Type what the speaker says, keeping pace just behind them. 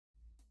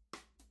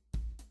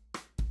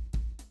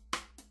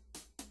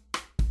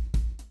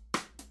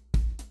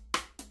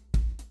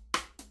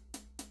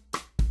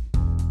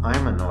I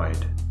am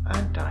annoyed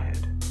and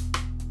tired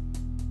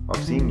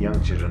of seeing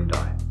young children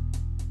die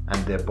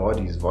and their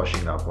bodies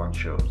washing up on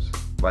shores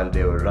while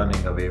they were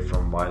running away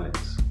from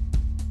violence,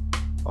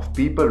 of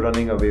people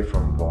running away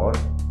from war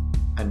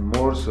and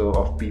more so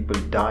of people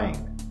dying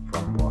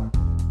from war,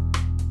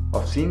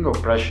 of seeing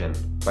oppression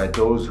by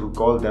those who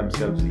call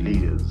themselves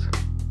leaders,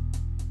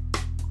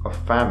 of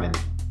famine,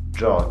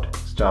 drought,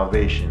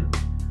 starvation,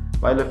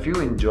 while a few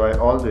enjoy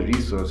all the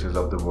resources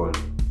of the world,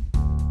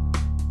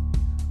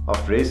 of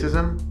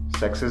racism,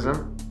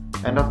 sexism,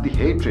 and of the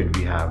hatred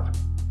we have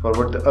for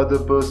what the other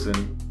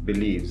person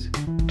believes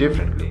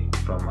differently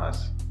from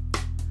us.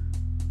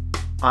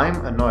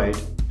 I'm annoyed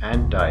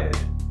and tired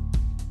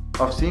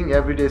of seeing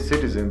everyday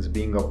citizens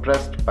being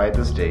oppressed by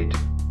the state,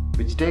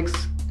 which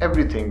takes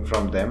everything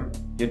from them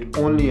yet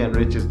only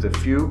enriches the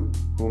few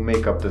who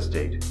make up the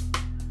state.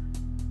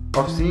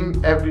 Of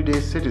seeing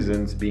everyday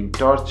citizens being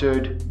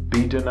tortured,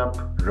 beaten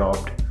up,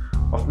 robbed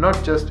of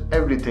not just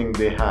everything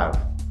they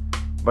have,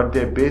 but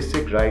their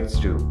basic rights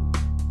too.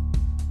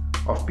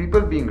 Of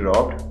people being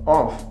robbed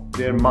of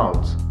their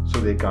mouths so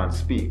they can't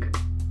speak,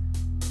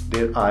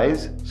 their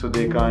eyes so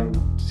they can't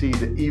see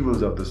the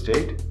evils of the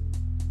state,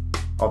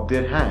 of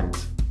their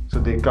hands so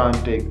they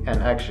can't take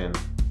an action,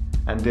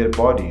 and their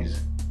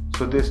bodies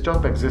so they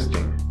stop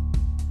existing.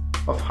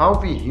 Of how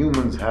we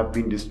humans have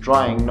been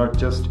destroying not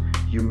just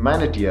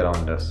humanity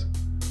around us,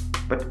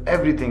 but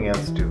everything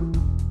else too.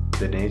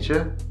 The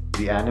nature,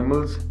 the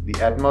animals, the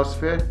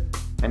atmosphere,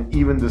 and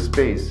even the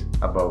space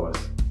above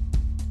us.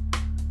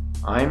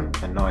 I'm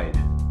annoyed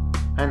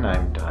and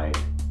I'm tired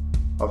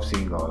of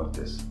seeing all of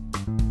this.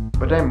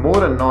 But I'm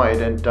more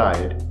annoyed and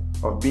tired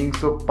of being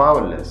so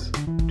powerless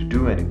to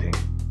do anything.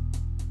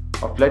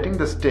 Of letting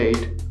the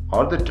state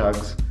or the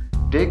thugs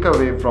take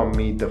away from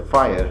me the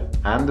fire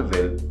and the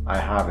will I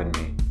have in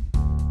me.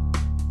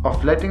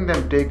 Of letting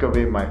them take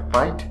away my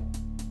fight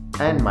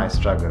and my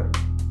struggle.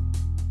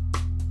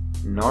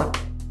 Not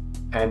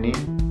any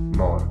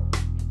more.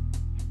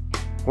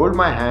 Hold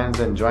my hands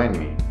and join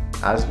me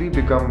as we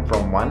become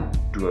from one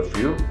to a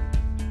few,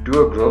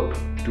 to a group,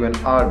 to an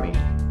army,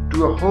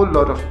 to a whole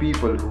lot of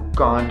people who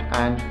can't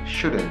and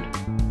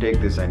shouldn't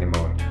take this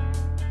anymore.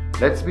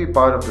 Let's be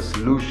part of the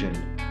solution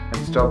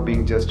and stop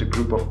being just a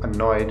group of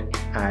annoyed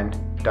and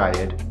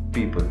tired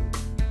people.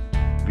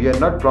 We are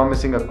not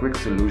promising a quick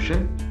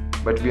solution,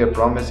 but we are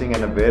promising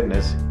an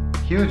awareness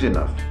huge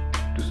enough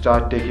to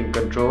start taking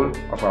control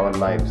of our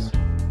lives,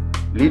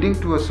 leading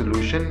to a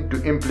solution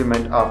to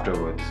implement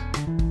afterwards.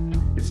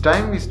 It's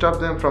time we stop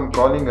them from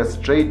calling us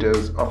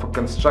traitors of a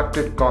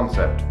constructed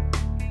concept,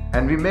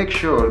 and we make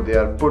sure they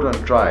are put on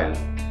trial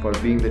for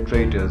being the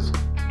traitors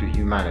to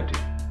humanity.